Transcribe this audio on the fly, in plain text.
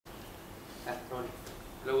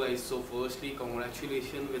Hello guys, so firstly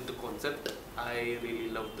congratulations with the concept. I really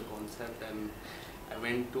loved the concept and I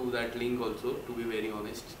went to that link also, to be very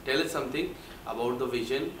honest. Tell us something about the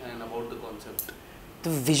vision and about the concept. The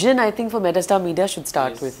vision, I think, for Metastar Media should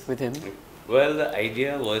start with him. Well, the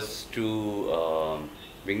idea was to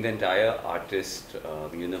bring the entire artist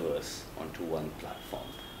universe onto one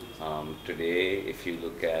platform. Today, if you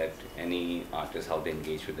look at any artist, how they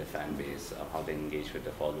engage with their fan base, how they engage with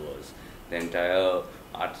their followers, the entire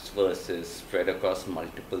artist verse is spread across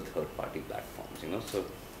multiple third-party platforms. So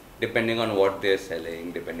depending on what they're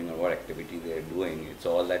selling, depending on what activity they're doing, it's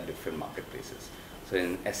all at different marketplaces. So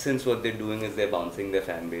in essence, what they're doing is they're bouncing their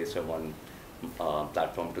fan base from one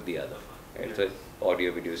platform to the other. Right? So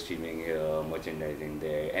audio, video streaming here, merchandising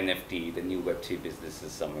there, NFT, the new Web3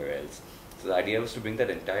 businesses somewhere else. So the idea was to bring that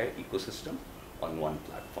entire ecosystem on one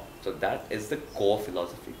platform. So that is the core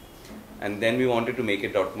philosophy. And then we wanted to make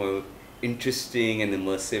it a lot more interesting and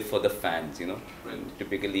immersive for the fans,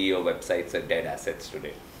 Typically your websites are dead assets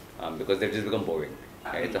today because they've just become boring.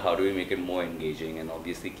 Right? So how do we make it more engaging and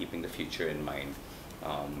obviously keeping the future in mind?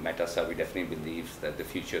 Metastar, we definitely believe that the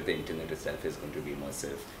future of the internet itself is going to be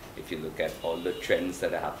immersive. If you look at all the trends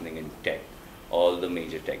that are happening in tech, all the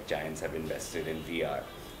major tech giants have invested in VR,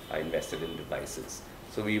 are invested in devices.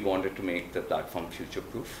 So we wanted to make the platform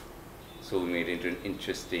future-proof. So we made it an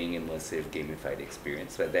interesting, immersive, gamified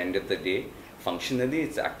experience. So at the end of the day, functionally,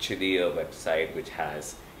 it's actually a website which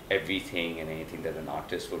has everything and anything that an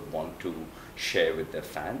artist would want to share with their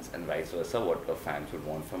fans, and vice versa, what the fans would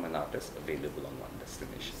want from an artist available on one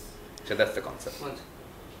destination. So that's the concept.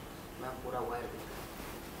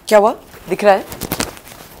 क्या हुआ? दिख रहा है?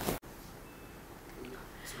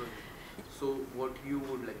 So what you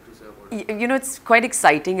would like to say about it? It's quite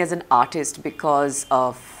exciting as an artist because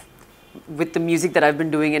with the music that I've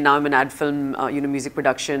been doing, and now I'm in ad film, music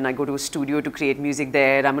production. I go to a studio to create music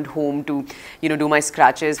there. I'm at home to, do my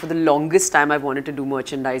scratches. For the longest time, I've wanted to do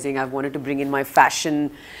merchandising. I've wanted to bring in my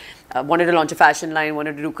fashion. Wanted to launch a fashion line.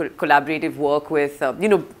 Wanted to do collaborative work with,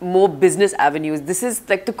 more business avenues. This is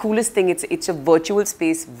like the coolest thing. It's a virtual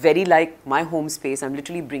space, very like my home space. I'm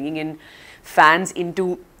literally bringing in fans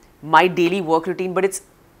into my daily work routine, but it's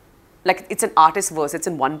like it's an artist verse. It's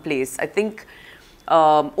in one place. I think.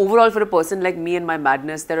 Overall, for a person like me and my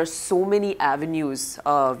madness, there are so many avenues,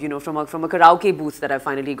 from a karaoke booth that I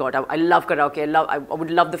finally got. I love karaoke. I would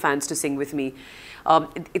love the fans to sing with me.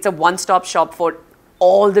 It's a one-stop shop for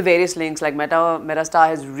all the various links. Like Metastar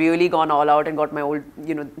has really gone all out and got my old,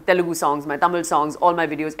 Telugu songs, my Tamil songs, all my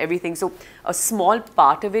videos, everything. So a small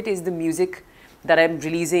part of it is the music that I'm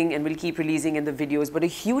releasing and will keep releasing in the videos. But a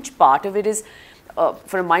huge part of it is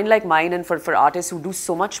for a mind like mine and for artists who do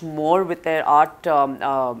so much more with their art,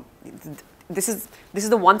 this is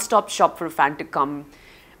the one-stop shop for a fan to come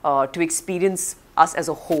to experience us as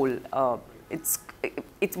a whole.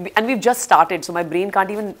 And we've just started, so my brain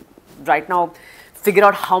can't even right now figure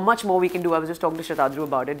out how much more we can do. I was just talking to Shatadru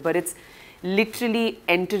about it, but it's literally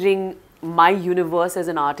entering my universe as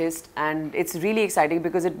an artist, and it's really exciting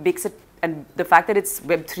because it makes it. And the fact that it's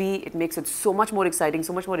Web3, it makes it so much more exciting,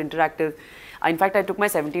 so much more interactive. In fact, I took my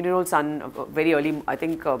 17-year-old son very early. I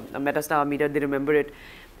think Metastar Media, they remember it.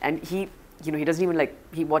 And he doesn't even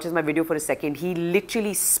he watches my video for a second. He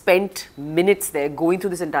literally spent minutes there going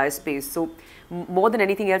through this entire space. So more than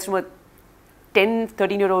anything else, from a 10,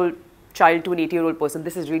 13-year-old child to an 80-year-old person,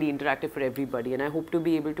 this is really interactive for everybody. And I hope to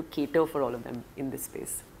be able to cater for all of them in this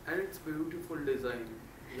space. And it's beautiful design.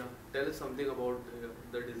 Yeah, tell us something about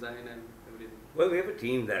the design and everything. Well, we have a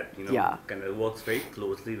team that kind of works very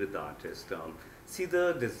closely with the artist. See,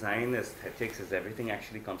 the design aesthetics is everything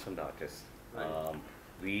actually comes from the artist. Right.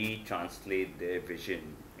 We translate their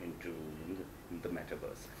vision into the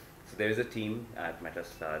metaverse. So there is a team at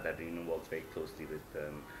Metastar that works very closely with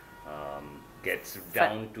them, gets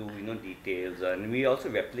down to details, and we also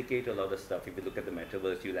replicate a lot of stuff. If you look at the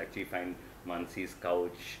metaverse, you'll actually find Manasi's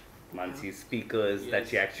couch, Manasi's speakers that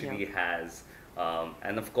she actually has.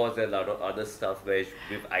 And of course, there are a lot of other stuff where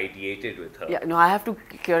we've ideated with her. Yeah, no, I have to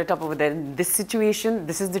clear it up over there. In this situation,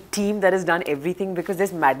 this is the team that has done everything because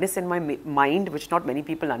there's madness in my mind, which not many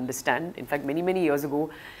people understand. In fact, many, many years ago,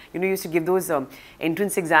 used to give those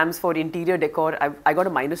entrance exams for interior decor. I got a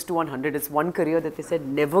 -2 on 100. It's one career that they said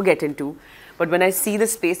never get into. But when I see the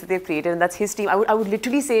space that they've created, and that's his team, I would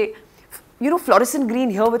literally say, fluorescent green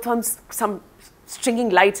here with some stringing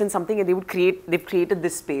lights and something, and they've created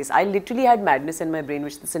this space. I literally had madness in my brain,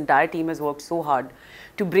 which this entire team has worked so hard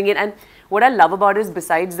to bring in. And what I love about it is,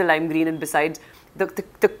 besides the lime green and besides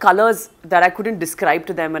the colors that I couldn't describe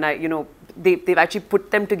to them, and they've actually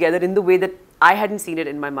put them together in the way that I hadn't seen it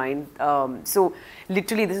in my mind. So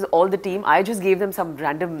literally, this is all the team. I just gave them some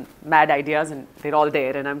random mad ideas, and they're all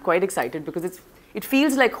there. And I'm quite excited because it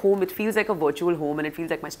feels like home. It feels like a virtual home, and it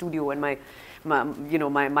feels like my studio and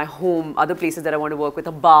my home. Other places that I want to work with,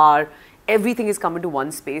 a bar. Everything is coming to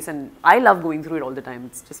one space, and I love going through it all the time.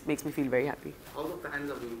 It just makes me feel very happy. How the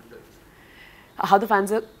fans are going to touch? How the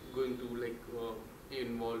fans are Going to like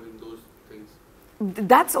involved in those things?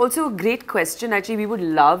 That's also a great question. Actually, we would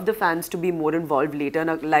love the fans to be more involved later.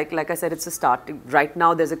 Now, like I said, it's a start. Right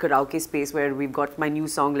now, there's a karaoke space where we've got my new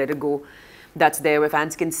song "Let It Go," that's there where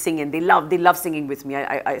fans can sing, and they love singing with me.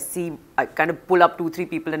 I kind of pull up 2-3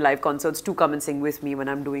 people in live concerts to come and sing with me when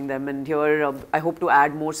I'm doing them. And here, I hope to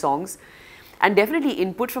add more songs. And definitely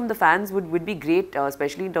input from the fans would be great,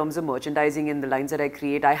 especially in terms of merchandising and the lines that I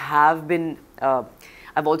create.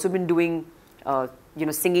 I've also been doing,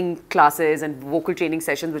 singing classes and vocal training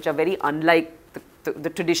sessions, which are very unlike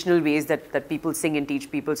the traditional ways that people sing and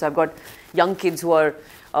teach people. So I've got young kids who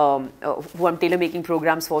I'm tailor making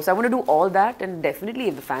programs for. So I want to do all that, and definitely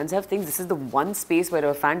if the fans have things, this is the one space where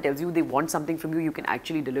a fan tells you they want something from you, you can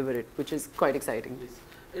actually deliver it, which is quite exciting. Yes.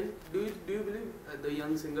 And do you believe the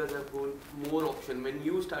young singers have got more option when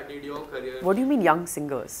you started your career? What do you mean young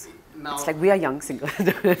singers? Now, it's like we are young singers.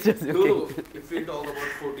 Just no, if we talk about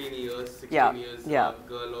 14 years, 16 years,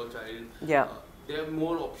 girl or child, they have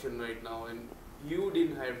more option right now, and you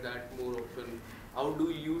didn't have that more option. How do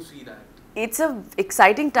you see that? It's an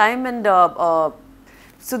exciting time, and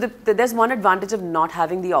so there's one advantage of not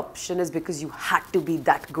having the option is because you had to be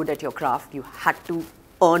that good at your craft. You had to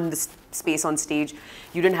earn the space on stage.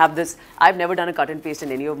 You didn't have this. I've never done a cut and paste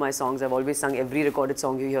in any of my songs. I've always sung every recorded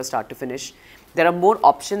song you hear start to finish. There are more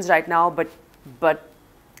options right now, but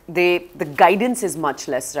the guidance is much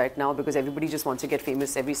less right now because everybody just wants to get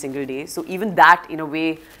famous every single day. So even that, in a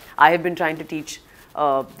way, I have been trying to teach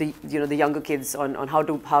the younger kids on how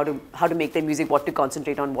to make their music, what to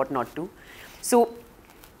concentrate on, what not to. So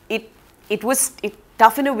it was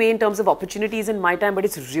tough in a way in terms of opportunities in my time, but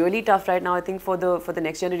it's really tough right now, I think, for the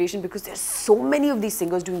next generation, because there's so many of these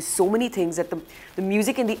singers doing so many things that the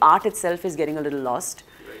music and the art itself is getting a little lost.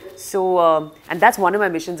 So and that's one of my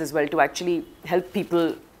missions as well, to actually help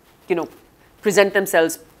people, present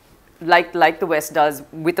themselves like the West does,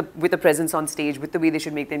 with a presence on stage, with the way they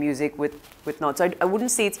should make their music, with not. So I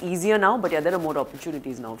wouldn't say it's easier now, but yeah, there are more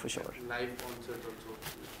opportunities now for sure. Live concerts also.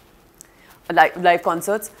 Live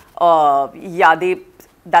concerts,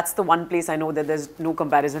 that's the one place I know that there's no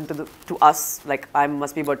comparison to us. Like, I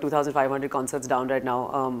must be about 2,500 concerts down right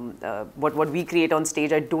now. What we create on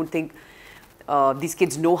stage, I don't think these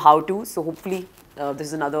kids know how to. So hopefully, this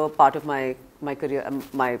is another part of my career,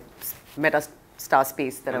 my Metastar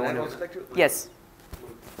space that I want to. Yes.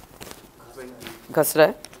 घस रहा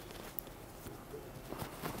है?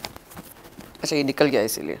 अच्छा, ये निकल गया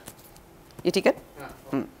इसीलिए. ये ठीक है?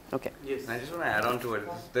 Okay. Yes. I just want to add on to it.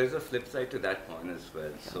 There's a flip side to that point as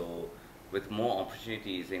well. So, with more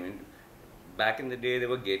opportunities, I mean, back in the day, there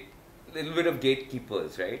were little bit of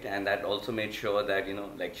gatekeepers, right? And that also made sure that,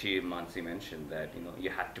 like Manasi mentioned, that, you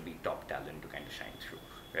had to be top talent to kind of shine through,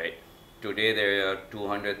 right? Today, there are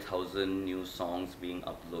 200,000 new songs being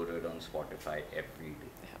uploaded on Spotify every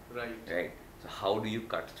day. Yeah. Right? So, how do you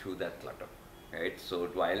cut through that clutter, right? So,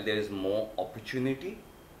 while there is more opportunity,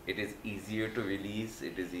 it is easier to release,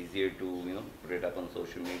 it is easier to, put it up on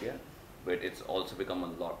social media, but it's also become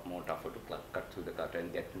a lot more tougher to cut through the clutter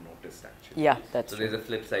and get noticed, actually. Yeah, that's so true. There's a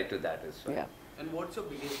flip side to that as well. Yeah. And what's your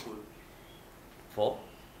biggest goal? For?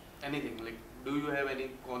 Anything, like, do you have any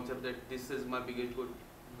concept that this is my biggest goal,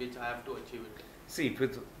 which I have to achieve it? See,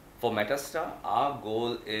 for Metastar, our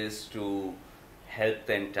goal is to help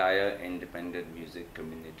the entire independent music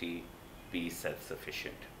community be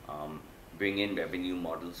self-sufficient. Bring in revenue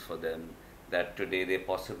models for them that today they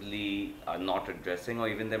possibly are not addressing, or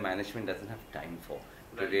even their management doesn't have time for.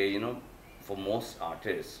 Right. Today, for most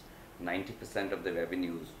artists, 90% of the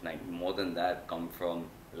revenues, more than that, come from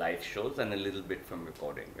live shows and a little bit from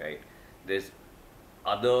recording, right? There's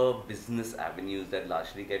other business avenues that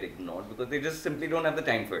largely get ignored because they just simply don't have the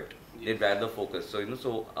time for it. Yes. They'd rather focus. So,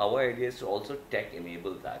 so our idea is to also tech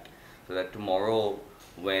enable that, so that tomorrow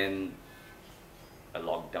when a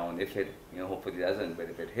lockdown, if it, hopefully doesn't, but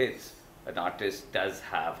if it hits, an artist does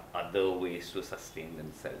have other ways to sustain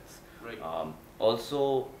themselves. Right.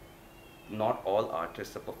 Also, not all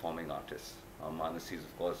artists are performing artists. Manasi is,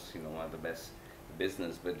 of course, one of the best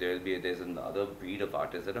business, but there's another breed of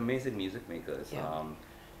artists that are amazing music makers. Yeah.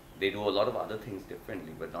 They do a lot of other things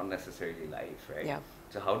differently, but not necessarily live, right? Yeah.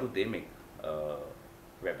 So how do they make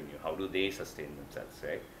revenue? How do they sustain themselves,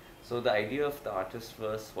 right? So the idea of the artist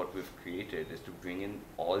first, what we've created is to bring in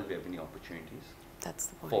all revenue opportunities That's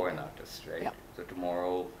the point. for an artist, right? Yeah. So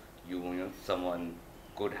tomorrow, you know, someone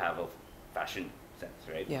could have a fashion sense,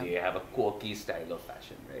 right? Yeah. They have a quirky style of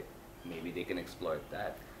fashion, right? Maybe they can exploit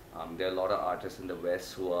that. There are a lot of artists in the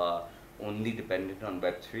West who are only dependent on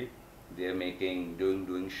Web3. They're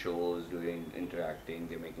doing shows, interacting.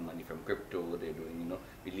 They're making money from crypto. They're doing, you know,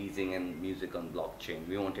 releasing and music on blockchain.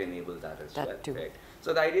 We want to enable that as well, Too. right?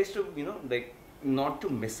 So the idea is to, you know, like not to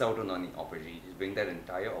miss out on any opportunities. Bring that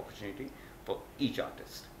entire opportunity for each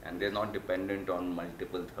artist, and they're not dependent on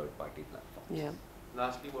multiple third-party platforms. Yeah.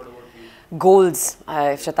 Lastly, what about you? Goals.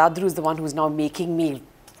 Shatadru is the one who's now making me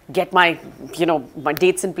get my, my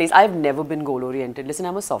dates in place. I've never been goal-oriented. Listen,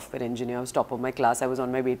 I'm a software engineer. I was top of my class. I was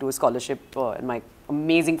on my way to a scholarship, and my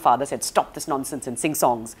amazing father said, "Stop this nonsense and sing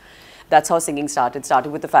songs." That's how singing started.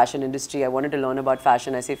 Started with the fashion industry. I wanted to learn about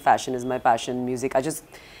fashion. I say fashion is my passion. Music,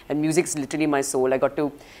 and music's literally my soul. I got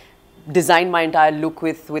to design my entire look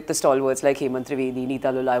with the stalwarts like Hemant Trivedi,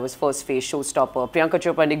 Neeta Lula. I was first face, showstopper. Priyanka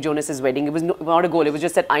Chopra, Nick Jonas's wedding. It was not a goal. It was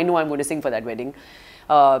just that I know I'm going to sing for that wedding.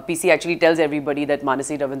 PC actually tells everybody that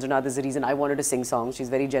Manasi Ravindranath is the reason I wanted to sing songs. She's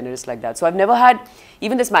very generous like that. So I've never had,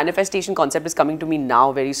 even this manifestation concept is coming to me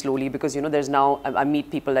now very slowly because, there's now, I meet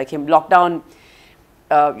people like him. Lockdown,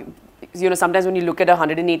 sometimes when you look at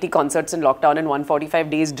 180 concerts in lockdown and 145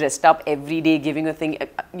 days dressed up every day, giving a thing,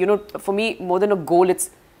 for me, more than a goal, it's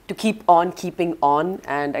to keep on keeping on,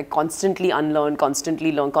 and I constantly unlearn,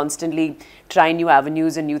 constantly learn, constantly try new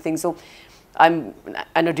avenues and new things. So I'm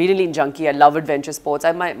an adrenaline junkie. I love adventure sports.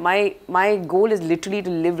 My goal is literally to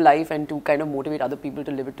live life and to kind of motivate other people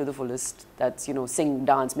to live it to the fullest. That's, sing,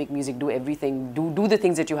 dance, make music, do everything, do the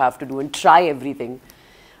things that you have to do and try everything.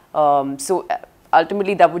 So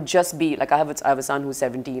ultimately that would just be, like I have a son who's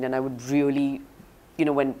 17, and I would really,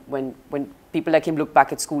 when people like him look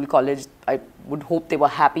back at school, college, I would hope they were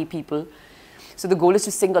happy people. So the goal is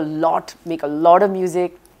to sing a lot, make a lot of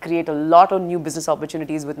music, create a lot of new business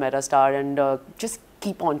opportunities with Metastar, and just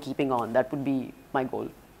keep on keeping on. That would be my goal.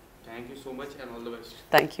 Thank you so much and all the best.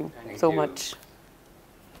 Thank you Thank so you. much.